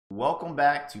welcome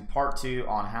back to part 2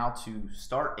 on how to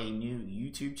start a new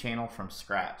YouTube channel from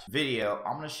scratch. I'm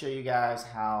going to show you guys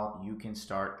how you can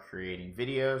start creating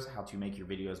videos, how to make your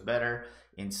videos better,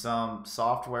 in some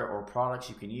software or products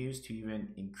you can use to even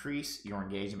increase your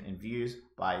engagement and views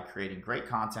by creating great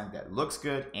content that looks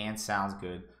good and sounds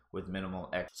good with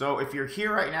minimal extra. So if you're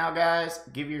here right now, guys,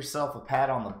 give yourself a pat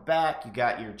on the back. You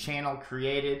got your channel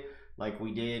created like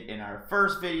we did in our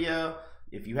first video.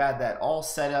 If you had that all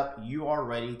set up, you are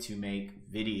ready to make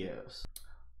videos.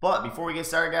 But before we get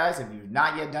started, guys, if you've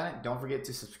not yet done it, don't forget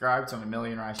to subscribe to my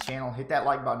Million Rise channel. Hit that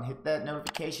like button, hit that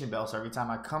notification bell, so every time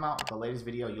I come out with the latest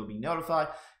video, you'll be notified.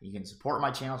 You can support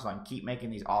my channel so I can keep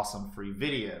making these awesome free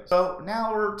videos. So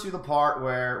now we're to the part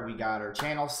where we got our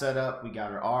channel set up, we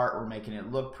got our art, we're making it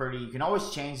look pretty. You can always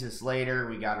change this later.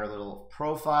 We got our little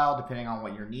profile depending on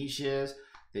what your niche is.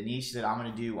 The niche that I'm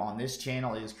going to do on this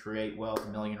channel is Create Wealth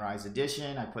Million Rise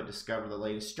Edition. I put discover the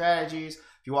latest strategies.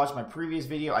 If you watched my previous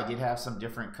video, I did have some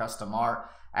different custom art.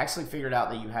 I actually figured out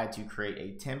that you had to create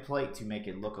a template to make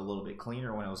it look a little bit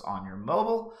cleaner when it was on your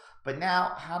mobile. But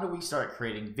now, how do we start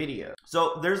creating videos?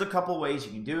 So there's a couple ways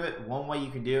you can do it. One way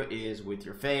you can do it is with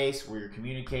your face, where you're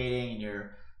communicating and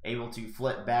you're able to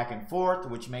flip back and forth,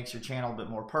 which makes your channel a bit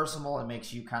more personal. It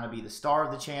makes you kind of be the star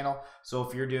of the channel. So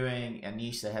if you're doing a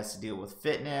niche that has to deal with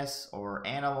fitness or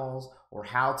animals or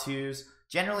how-tos,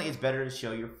 generally it's better to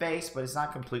show your face, but it's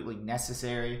not completely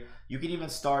necessary. You can even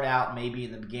start out maybe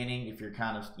in the beginning if you're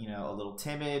kind of, a little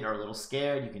timid or a little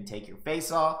scared, you can take your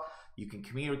face off. You can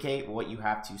communicate what you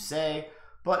have to say,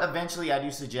 but eventually I do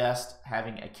suggest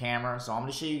having a camera. So I'm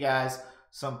going to show you guys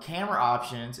some camera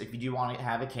options if you do want to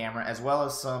have a camera, as well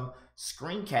as some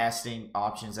screencasting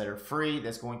options that are free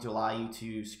that's going to allow you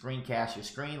to screencast your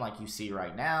screen like you see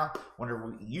right now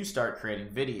whenever you start creating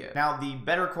video. Now, the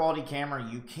better quality camera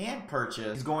you can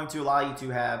purchase is going to allow you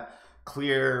to have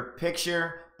clear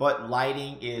picture, but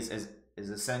lighting is as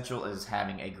essential as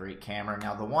having a great camera.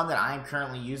 Now, the one that I'm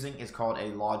currently using is called a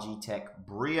Logitech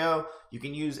Brio. You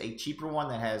can use a cheaper one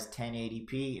that has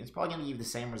 1080p. It's probably going to give you the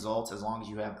same results as long as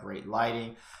you have great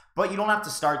lighting. But you don't have to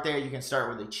start there. You can start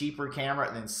with a cheaper camera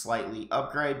and then slightly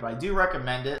upgrade. But I do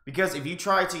recommend it because if you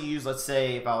try to use, let's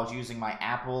say if I was using my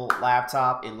Apple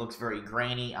laptop, it looks very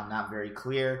grainy. I'm not very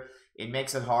clear. It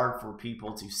makes it hard for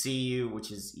people to see you,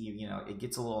 which is, it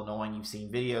gets a little annoying. You've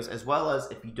seen videos, as well as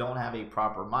if you don't have a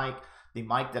proper mic. The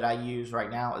mic that I use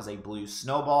right now is a Blue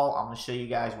Snowball. I'm going to show you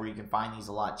guys where you can find these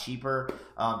a lot cheaper,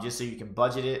 just so you can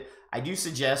budget it. I do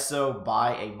suggest,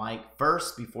 buy a mic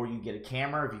first before you get a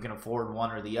camera if you can afford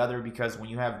one or the other, because when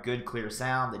you have good, clear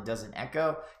sound that doesn't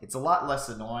echo, it's a lot less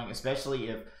annoying,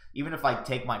 especially even if I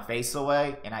take my face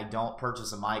away and I don't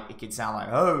purchase a mic, it can sound like,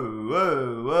 oh,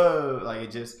 whoa, whoa,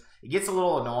 like it gets a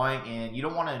little annoying, and you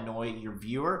don't want to annoy your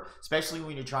viewer, especially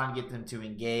when you're trying to get them to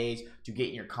engage, to get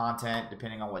in your content,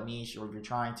 depending on what niche, or if you're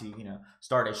trying to,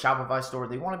 start a Shopify store.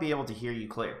 They want to be able to hear you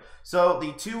clear. So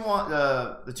the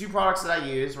two products that I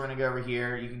use, we're going to go over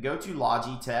here. You can go to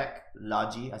Logitech.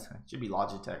 It should be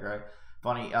Logitech, right?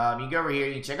 Funny. You can go over here,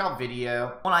 you can check out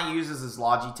video. One I use is this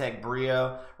Logitech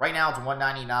Brio. Right now it's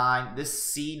 $199.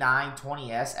 This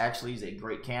C920S actually is a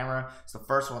great camera. It's the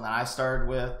first one that I started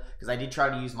with because I did try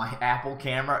to use my Apple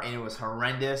camera and it was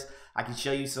horrendous. I can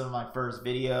show you some of my first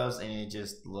videos and it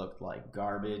just looked like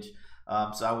garbage.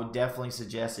 So I would definitely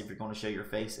suggest, if you're going to show your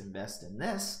face, invest in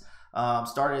this.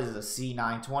 Started as a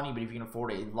C920, but if you can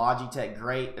afford a Logitech,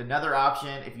 great. Another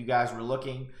option, if you guys were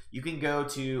looking, you can go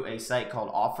to a site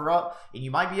called OfferUp, and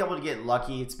you might be able to get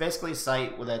lucky. It's basically a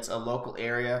site that's a local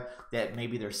area that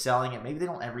maybe they're selling it. Maybe they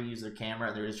don't ever use their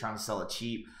camera. They're just trying to sell it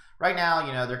cheap. Right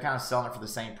now, they're kind of selling it for the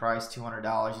same price,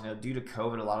 $200. Due to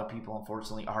COVID, a lot of people,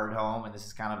 unfortunately, are at home, and this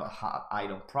is kind of a hot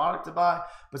item product to buy.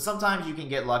 But sometimes you can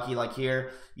get lucky. Like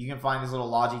here, you can find this little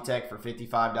Logitech for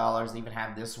 $55. They even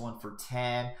have this one for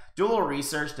 $10. Do a little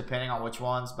research depending on which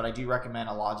ones, but I do recommend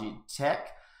a Logitech.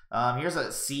 Here's a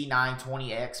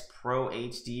C920X Pro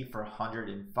HD for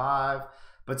 $105.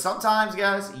 But sometimes,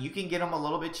 guys, you can get them a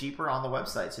little bit cheaper on the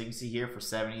website. So you can see here for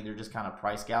 $70, they're just kind of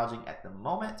price gouging at the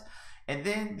moment. And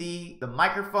then the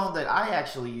microphone that I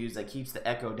actually use that keeps the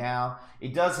echo down,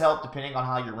 it does help depending on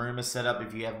how your room is set up.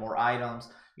 If you have more items,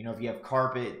 if you have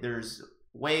carpet, there's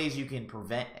ways you can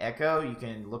prevent echo. You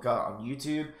can look up on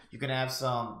YouTube. You can have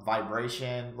some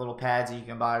vibration little pads that you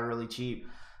can buy really cheap.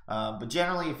 But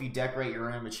generally, if you decorate your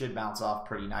room, it should bounce off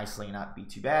pretty nicely and not be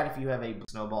too bad if you have a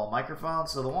Snowball microphone.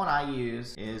 So the one I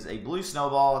use is a Blue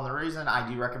Snowball, and the reason I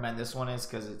do recommend this one is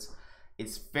because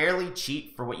it's fairly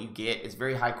cheap for what you get. It's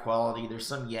very high quality. There's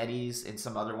some Yetis and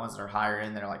some other ones that are higher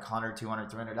end that are like $100,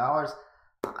 $200, $300.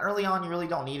 early on, you really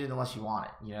don't need it unless you want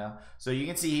it, you know? So you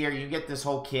can see here, you get this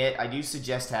whole kit. I do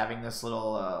suggest having this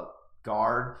little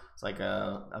guard. It's like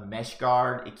a mesh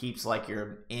guard. It keeps like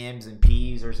your M's and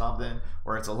P's or something,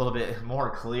 where it's a little bit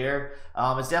more clear.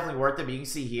 It's definitely worth it, but you can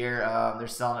see here, they're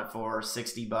selling it for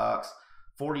 60 bucks.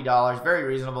 $40, very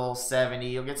reasonable. 70,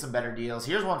 you'll get some better deals.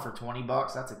 Here's one for 20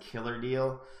 bucks. That's a killer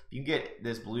deal. If you can get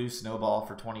this blue snowball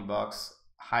for 20 bucks,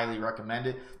 highly recommend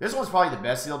it. This one's probably the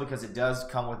best deal because it does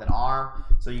come with an arm.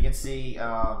 So you can see,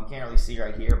 you can't really see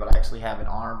right here, but I actually have an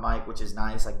arm mic, which is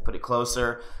nice. I can put it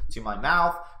closer to my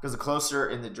mouth because the closer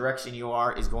in the direction you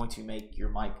are is going to make your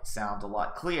mic sound a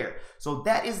lot clearer. So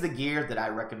that is the gear that I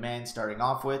recommend starting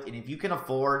off with. And if you can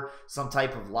afford some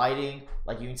type of lighting,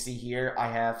 like you can see here, I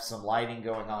have some lighting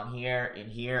going on here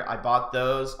and here. I bought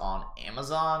those on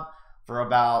Amazon for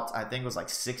about, I think it was like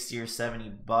 60 or 70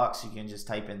 bucks. You can just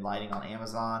type in lighting on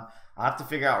Amazon. I'll have to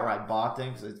figure out where I bought them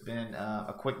because it's been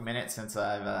a quick minute since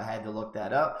I've had to look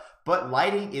that up. But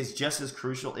lighting is just as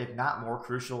crucial, if not more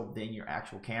crucial, than your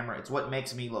actual camera. It's what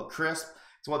makes me look crisp.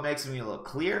 It's what makes me look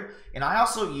clear. And I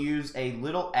also use a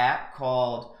little app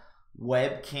called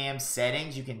Webcam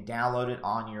Settings. You can download it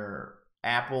on your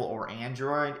Apple or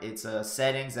Android. It's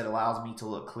settings that allows me to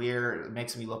look clear. It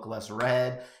makes me look less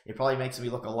red. It probably makes me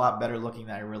look a lot better looking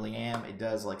than I really am. It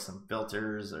does like some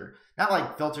filters, or not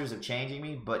like filters of changing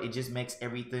me, but it just makes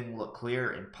everything look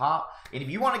clear and pop. And if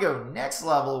you want to go next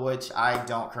level, which I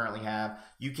don't currently have,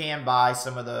 you can buy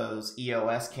some of those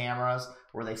EOS cameras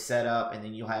where they set up and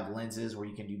then you'll have lenses where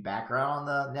you can do background on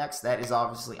the next. That is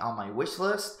obviously on my wish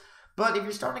list. But if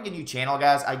you're starting a new channel,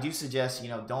 guys, I do suggest,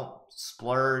 don't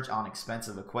splurge on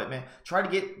expensive equipment. Try to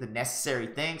get the necessary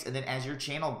things, and then as your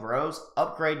channel grows,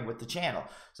 upgrade with the channel.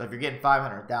 So if you're getting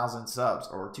 500,000 subs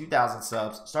or 2,000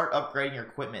 subs, start upgrading your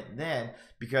equipment then,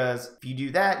 because if you do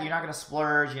that, you're not going to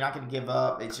splurge, you're not going to give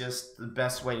up. It's just the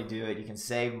best way to do it. You can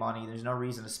save money. There's no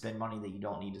reason to spend money that you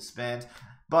don't need to spend.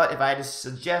 But if I had to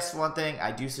suggest one thing,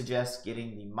 I do suggest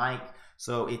getting the mic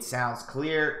so it sounds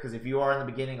clear, because if you are in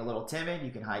the beginning a little timid,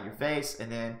 you can hide your face,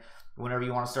 and then whenever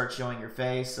you want to start showing your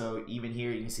face, so even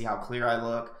here you can see how clear I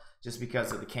look just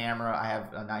because of the camera. I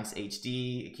have a nice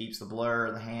HD, it keeps the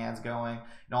blur, the hands going,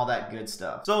 and all that good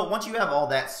stuff. So once you have all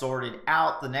that sorted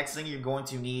out, the next thing you're going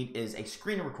to need is a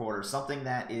screen recorder, something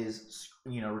that is,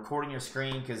 recording your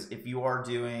screen, because if you are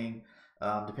doing,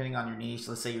 depending on your niche,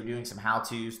 let's say you're doing some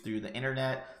how-tos through the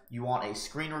internet, you want a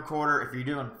screen recorder. If you're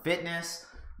doing fitness,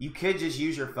 you could just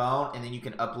use your phone and then you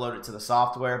can upload it to the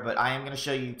software, but I am going to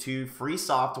show you 2 free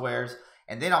softwares,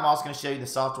 and then I'm also going to show you the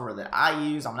software that I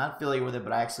use. I'm not affiliated with it,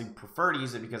 but I actually prefer to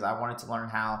use it because I wanted to learn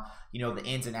how, the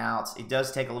ins and outs. It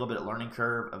does take a little bit of learning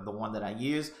curve of the one that I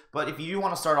use, but if you do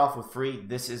want to start off with free,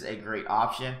 this is a great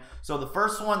option. So the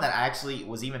first one that actually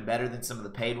was even better than some of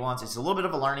the paid ones, it's a little bit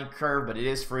of a learning curve, but it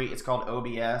is free. It's called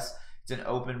OBS. It's an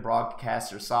open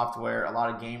broadcaster software. A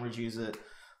lot of gamers use it,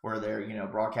 where they're,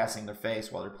 broadcasting their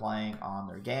face while they're playing on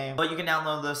their game. But you can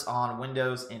download this on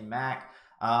Windows and Mac.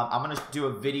 I'm going to do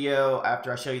a video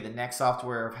after I show you the next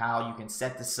software of how you can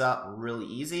set this up really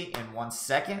easy in 1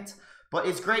 second. But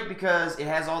it's great because it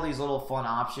has all these little fun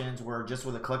options where just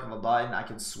with a click of a button, I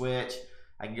can switch.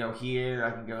 I can go here,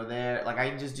 I can go there. Like, I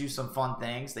can just do some fun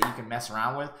things that you can mess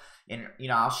around with. And,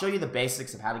 I'll show you the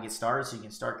basics of how to get started so you can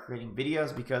start creating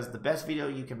videos, because the best video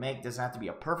you can make doesn't have to be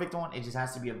a perfect one. It just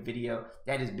has to be a video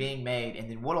that is being made. And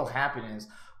then what will happen is,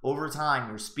 over time,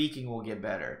 your speaking will get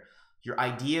better. Your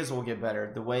ideas will get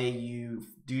better. The way you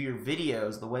do your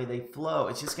videos, the way they flow,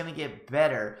 it's just going to get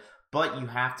better. But you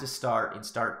have to start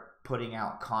putting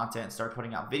out content, start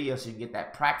putting out videos so you can get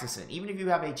that practice in. Even if you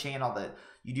have a channel that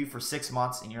you do for 6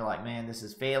 months and you're like, man, this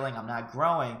is failing, I'm not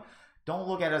growing, don't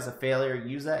look at it as a failure.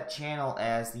 Use that channel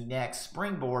as the next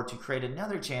springboard to create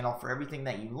another channel for everything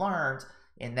that you learned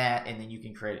in that, and then you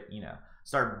can create,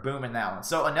 start booming that one.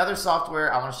 So another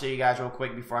software I want to show you guys real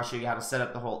quick before I show you how to set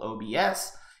up the whole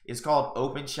OBS is called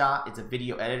OpenShot. It's a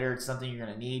video editor. It's something you're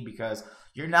going to need because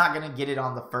you're not going to get it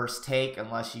on the first take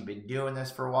unless you've been doing this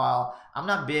for a while. I'm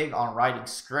not big on writing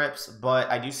scripts, but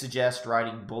I do suggest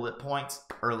writing bullet points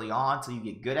early on till you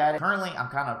get good at it. Currently,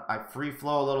 I free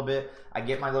flow a little bit. I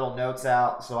get my little notes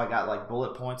out, so I got like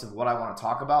bullet points of what I want to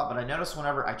talk about. But I noticed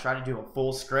whenever I try to do a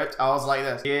full script, I was like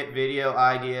this: get video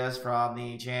ideas from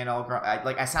the channel.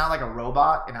 I sound like a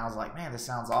robot, and I was like, man, this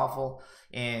sounds awful.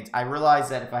 And I realized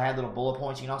that if I had little bullet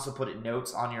points, you can also put it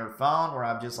notes on your phone where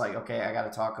I'm just like, okay, I got to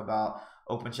talk about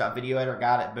OpenShot video editor,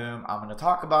 got it, boom, I'm going to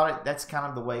talk about it. That's kind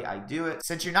of the way I do it.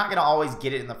 Since you're not going to always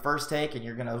get it in the first take and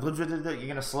you're going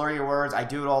to slur your words, I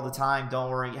do it all the time, don't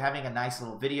worry. Having a nice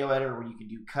little video editor where you can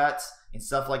do cuts and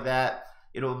stuff like that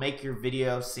It'll make your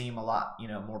video seem a lot,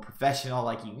 more professional,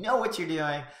 like you know what you're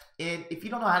doing. And if you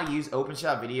don't know how to use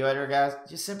OpenShot Video Editor, guys,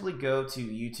 just simply go to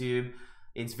YouTube.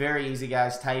 It's very easy,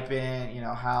 guys. Type in,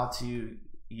 how to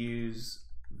use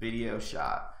Video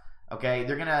Shot. Okay,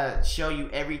 they're gonna show you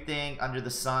everything under the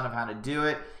sun of how to do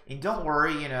it. And don't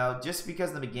worry, just because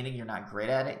in the beginning you're not great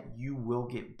at it, you will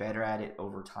get better at it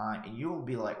over time. And you will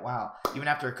be like, wow, even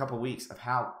after a couple weeks of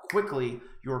how quickly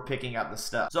you're picking up the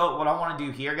stuff. So what I wanna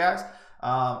do here, guys,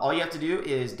 all you have to do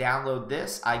is download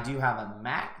this. I do have a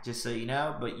Mac, just so you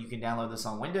know, but you can download this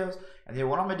on Windows. And then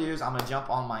what I'm gonna do is I'm gonna jump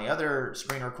on my other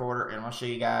screen recorder and I'm gonna show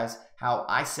you guys how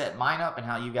I set mine up and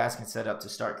how you guys can set up to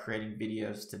start creating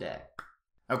videos today.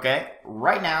 Okay,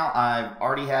 right now I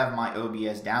already have my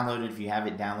OBS downloaded. If you have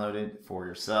it downloaded for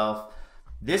yourself,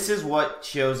 this is what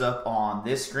shows up on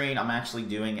this screen. I'm actually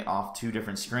doing it off 2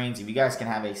 different screens. If you guys can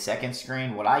have a second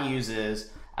screen, what I use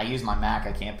is, I use my Mac,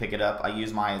 I can't pick it up. I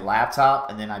use my laptop,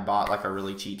 and then I bought like a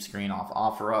really cheap screen off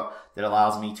OfferUp that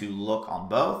allows me to look on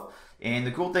both. And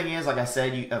the cool thing is, like I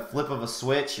said, a flip of a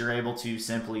switch, you're able to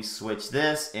simply switch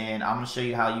this, and I'm gonna show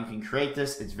you how you can create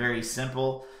this. It's very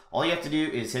simple. All you have to do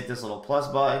is hit this little plus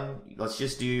button. Let's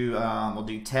just do, we'll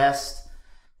do test.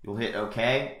 You'll hit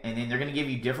OK, and then they're gonna give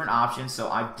you different options. So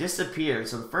I've disappeared.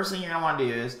 So the first thing you're gonna wanna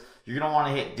do is, you're gonna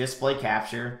wanna hit display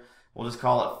capture. We'll just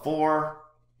call it 4.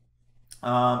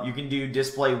 You can do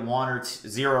display 1 or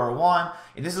 0 or 1.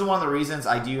 And this is one of the reasons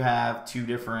I do have 2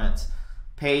 different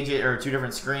pages or 2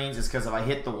 different screens, is because if I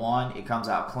hit the 1, it comes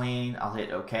out clean. I'll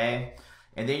hit OK.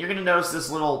 And then you're going to notice this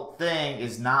little thing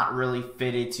is not really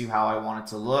fitted to how I want it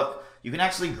to look. You can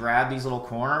actually grab these little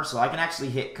corners. So I can actually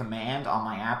hit Command on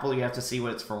my Apple. You have to see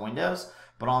what it's for Windows.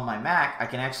 But on my Mac, I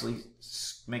can actually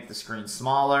make the screen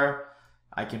smaller.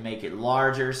 I can make it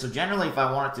larger. So generally, if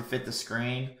I want it to fit the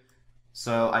screen,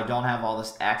 so I don't have all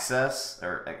this excess.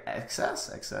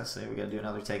 See, we got to do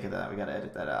another take of that. We got to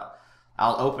edit that out.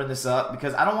 I'll open this up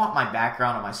because I don't want my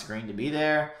background on my screen to be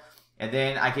there. And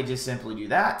then I could just simply do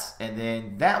that. And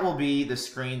then that will be the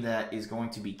screen that is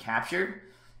going to be captured.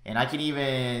 And I can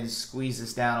even squeeze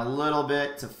this down a little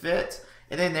bit to fit.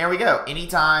 And then there we go.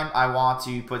 Anytime I want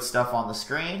to put stuff on the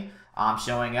screen, I'm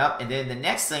showing up. And then the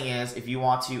next thing is, if you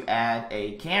want to add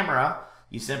a camera,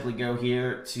 you simply go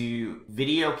here to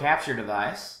video capture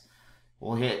device.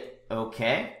 We'll hit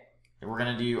OK. And we're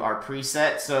going to do our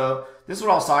preset. So this is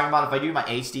what I was talking about. If I do my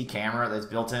HD camera that's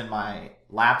built in my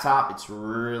laptop, it's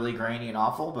really grainy and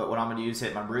awful. But what I'm going to do is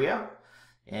hit my Brio.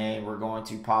 And we're going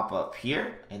to pop up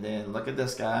here. And then look at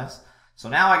this, guys. So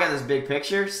now I got this big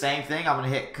picture. Same thing. I'm going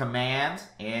to hit Command.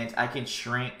 And I can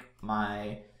shrink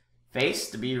my face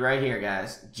to be right here,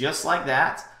 guys. Just like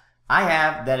that. I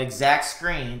have that exact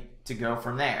screen to go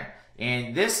from there.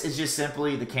 And this is just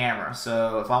simply the camera.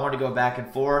 So if I want to go back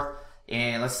and forth,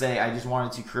 and let's say I just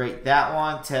wanted to create that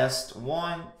one, test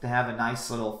 1, to have a nice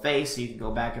little face so you can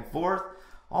go back and forth.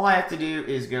 All I have to do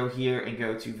is go here and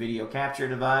go to video capture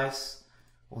device.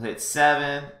 We'll hit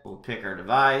 7. We'll pick our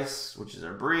device, which is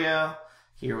our Brio.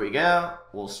 Here we go.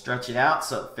 We'll stretch it out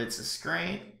so it fits the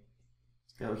screen.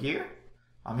 Let's go here.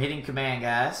 I'm hitting Command,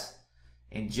 guys.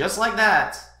 And just like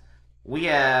that, we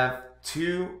have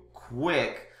 2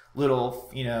 quick little,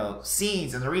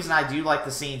 scenes. And the reason I do like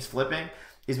the scenes flipping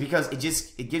is because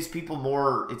it gives people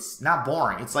more, it's not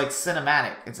boring. It's like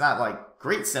cinematic. It's not like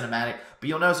great cinematic, but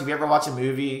you'll notice if you ever watch a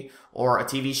movie or a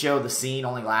TV show, the scene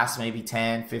only lasts maybe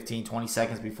 10, 15, 20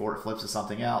 seconds before it flips to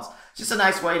something else. It's just a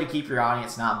nice way to keep your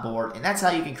audience not bored. And that's how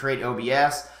you can create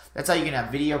OBS. That's how you can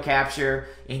have video capture.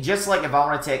 And just like if I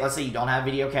want to take, let's say you don't have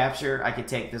video capture, I could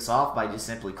take this off by just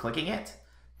simply clicking it.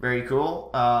 Very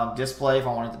cool. Display, if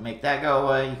I wanted to make that go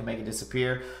away, you can make it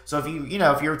disappear. So if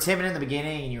if you're timid in the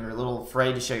beginning and you're a little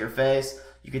afraid to show your face,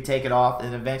 you could take it off.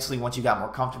 And eventually, once you got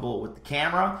more comfortable with the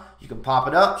camera, you can pop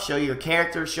it up, show your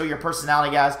character, show your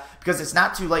personality, guys. Because it's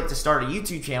not too late to start a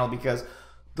YouTube channel, because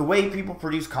the way people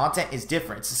produce content is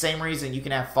different. It's the same reason you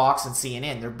can have Fox and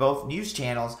CNN. They're both news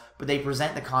channels, but they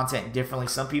present the content differently.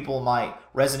 Some people might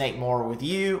resonate more with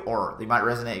you, or they might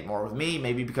resonate more with me,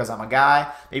 maybe because I'm a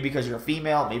guy, maybe because you're a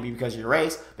female, maybe because you're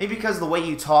race, maybe because of the way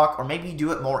you talk, or maybe you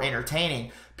do it more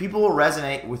entertaining. People will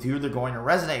resonate with who they're going to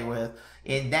resonate with,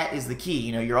 and that is the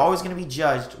key. You're always going to be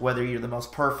judged whether you're the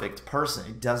most perfect person.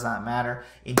 It does not matter.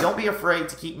 And don't be afraid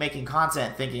to keep making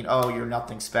content thinking, oh, you're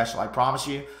nothing special. I promise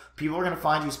you, people are going to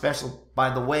find you special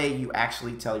by the way you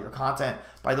actually tell your content,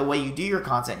 by the way you do your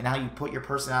content, and how you put your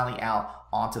personality out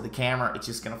onto the camera. It's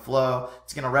just going to flow.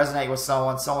 It's going to resonate with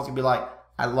someone. Someone's going to be like,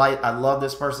 I love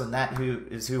this person. That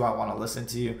is who I want to listen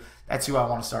to. That's who I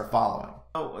want to start following.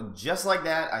 So just like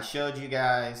that, I showed you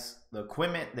guys the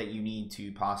equipment that you need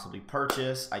to possibly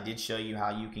purchase. I did show you how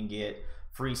you can get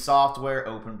free software,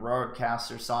 Open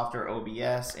Broadcaster software,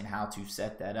 OBS, and how to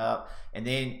set that up. And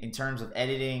then in terms of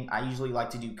editing, I usually like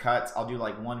to do cuts. I'll do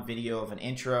like one video of an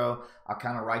intro. I'll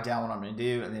kind of write down what I'm going to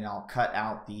do, and then I'll cut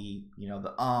out the,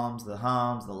 the ums, the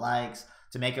hums, the likes,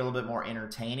 to make it a little bit more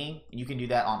entertaining. And you can do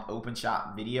that on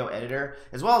OpenShot Video Editor.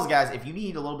 As well as, guys, if you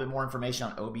need a little bit more information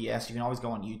on OBS, you can always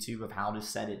go on YouTube of how to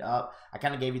set it up. I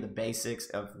kind of gave you the basics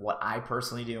of what I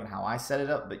personally do and how I set it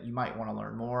up, but you might want to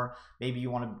learn more. Maybe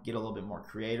you want to get a little bit more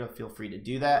creative. Feel free to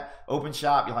do that.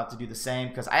 OpenShot, you'll have to do the same,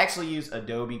 because I actually use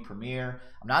Adobe Premiere.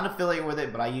 I'm not affiliated with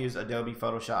it, but I use Adobe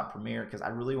Photoshop Premiere because I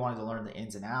really wanted to learn the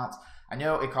ins and outs. I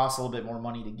know it costs a little bit more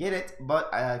money to get it,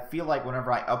 but I feel like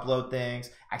whenever I upload things,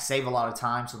 I save a lot of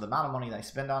time. So the amount of money that I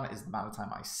spend on it is the amount of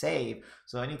time I save.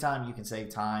 So anytime you can save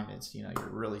time, it's, you're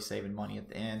really saving money at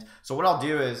the end. So what I'll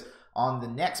do is, on the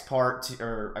next part,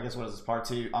 or I guess what is this, part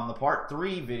 2? On the part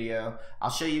 3 video, I'll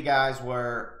show you guys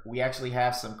where we actually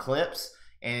have some clips,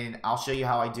 and I'll show you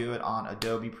how I do it on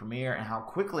Adobe Premiere and how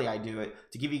quickly I do it,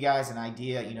 to give you guys an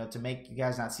idea, to make you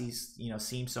guys not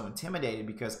seem so intimidated,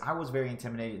 because I was very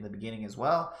intimidated in the beginning as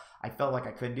well. I felt like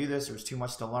I couldn't do this. There was too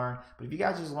much to learn. But if you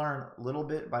guys just learn little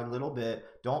bit by little bit,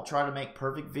 don't try to make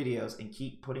perfect videos, and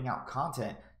keep putting out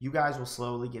content, you guys will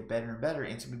slowly get better and better,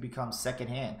 and it's going to become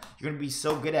secondhand. You're going to be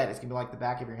so good at it, it's going to be like the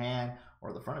back of your hand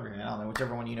or the front of your hand. I don't know,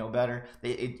 whichever one you know better.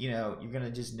 You're going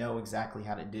to just know exactly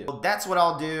how to do. So that's what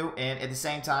I'll do. And at the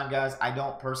same time, guys, I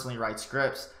don't personally write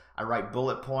scripts. I write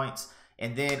bullet points.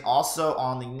 And then also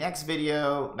on the next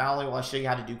video, not only will I show you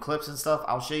how to do clips and stuff,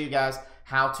 I'll show you guys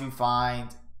how to find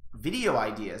video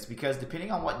ideas, because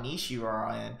depending on what niche you are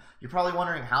in, you're probably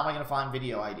wondering, how am I going to find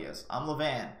video ideas? I'm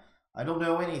Lavan. I don't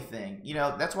know anything.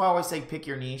 That's why I always say pick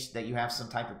your niche that you have some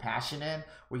type of passion in,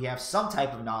 where you have some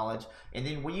type of knowledge. And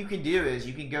then what you can do is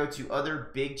you can go to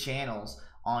other big channels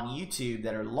on YouTube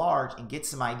that are large and get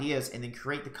some ideas, and then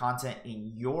create the content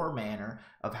in your manner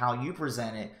of how you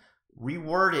present it,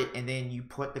 reword it, and then you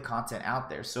put the content out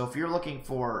there. So if you're looking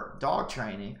for dog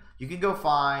training, you can go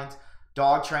find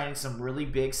dog training, some really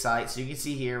big sites. So you can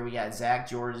see here, we got Zach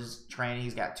George's training.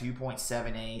 He's got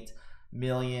 2.78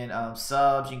 million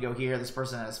subs. You can go here, this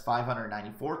person has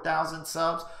 594,000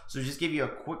 subs. So just give you a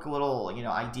quick little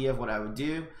idea of what I would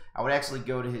do. I would actually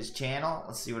go to his channel.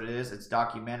 Let's see what it is. It's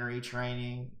documentary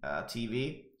training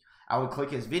TV. I would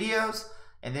click his videos,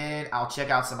 and then I'll check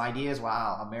out some ideas.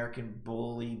 Wow, American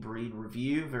Bully Breed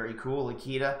Review, very cool.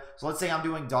 Akita. So let's say I'm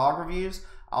doing dog reviews.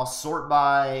 I'll sort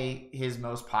by his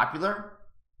most popular,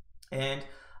 and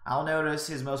I'll notice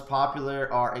his most popular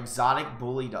are exotic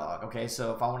bully dog. Okay,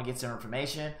 so if I want to get some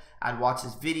information, I'd watch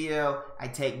this video,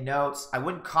 I'd take notes. I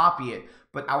wouldn't copy it,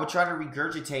 but I would try to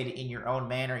regurgitate it in your own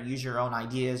manner, use your own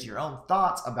ideas, your own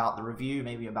thoughts about the review,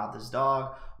 maybe about this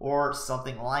dog or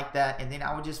something like that. And then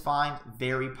I would just find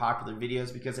very popular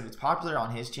videos, because if it's popular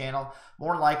on his channel,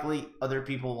 more likely other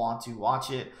people want to watch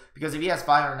it. Because if he has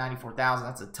 594,000,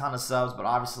 that's a ton of subs, but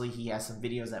obviously he has some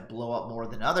videos that blow up more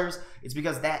than others. It's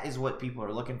because that is what people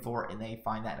are looking for, and they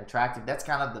find that attractive. That's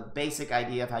kind of the basic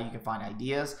idea of how you can find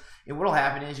ideas. And what will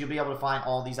happen is you'll be able to find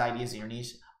all these ideas in your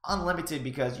niche unlimited,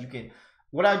 because you can.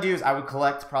 What I would do is I would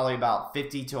collect probably about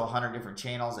 50 to 100 different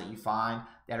channels that you find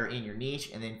that are in your niche,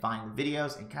 and then find the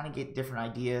videos and kind of get different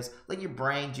ideas. Let your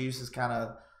brain juices kind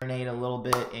of marinate a little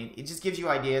bit, and it just gives you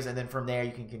ideas, and then from there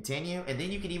you can continue. And then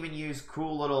you can even use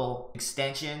cool little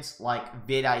extensions like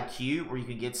vidIQ, where you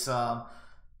can get some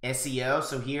SEO.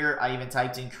 So here I even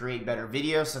typed in create better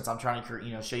videos, since I'm trying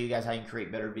to show you guys how you can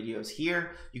create better videos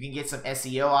here. You can get some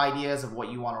SEO ideas of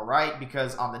what you want to write,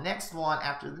 because on the next one,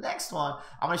 after the next one,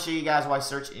 I'm going to show you guys why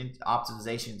search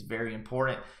optimization is very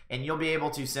important. And you'll be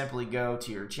able to simply go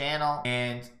to your channel,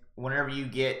 and whenever you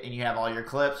get and you have all your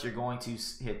clips, you're going to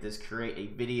hit this create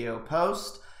a video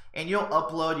post, and you'll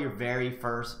upload your very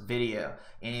first video.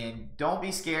 And don't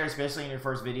be scared, especially in your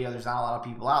first video. There's not a lot of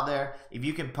people out there. If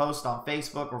you can post on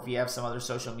Facebook, or if you have some other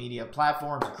social media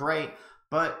platforms, great.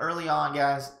 But early on,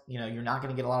 guys, you're not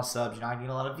going to get a lot of subs, you're not going to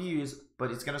get a lot of views,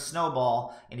 but it's going to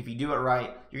snowball. And if you do it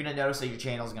right, you're going to notice that your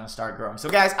channel is going to start growing. So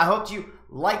guys, I hope you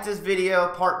liked this video,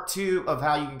 part 2 of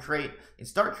how you can create and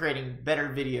start creating better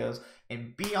videos,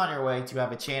 and be on your way to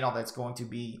have a channel that's going to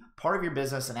be part of your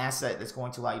business, an asset that's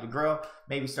going to allow you to grow,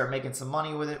 maybe start making some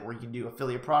money with it, where you can do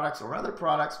affiliate products or other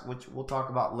products, which we'll talk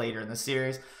about later in the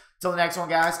series. Till the next one,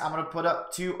 guys, I'm going to put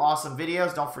up 2 awesome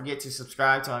videos. Don't forget to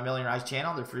subscribe to my Million Rise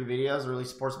channel. They're free videos. It really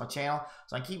supports my channel.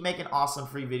 So I keep making awesome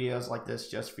free videos like this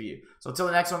just for you. So till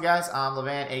the next one, guys, I'm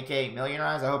Lavan, aka Million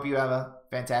Rise. I hope you have a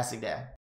fantastic day.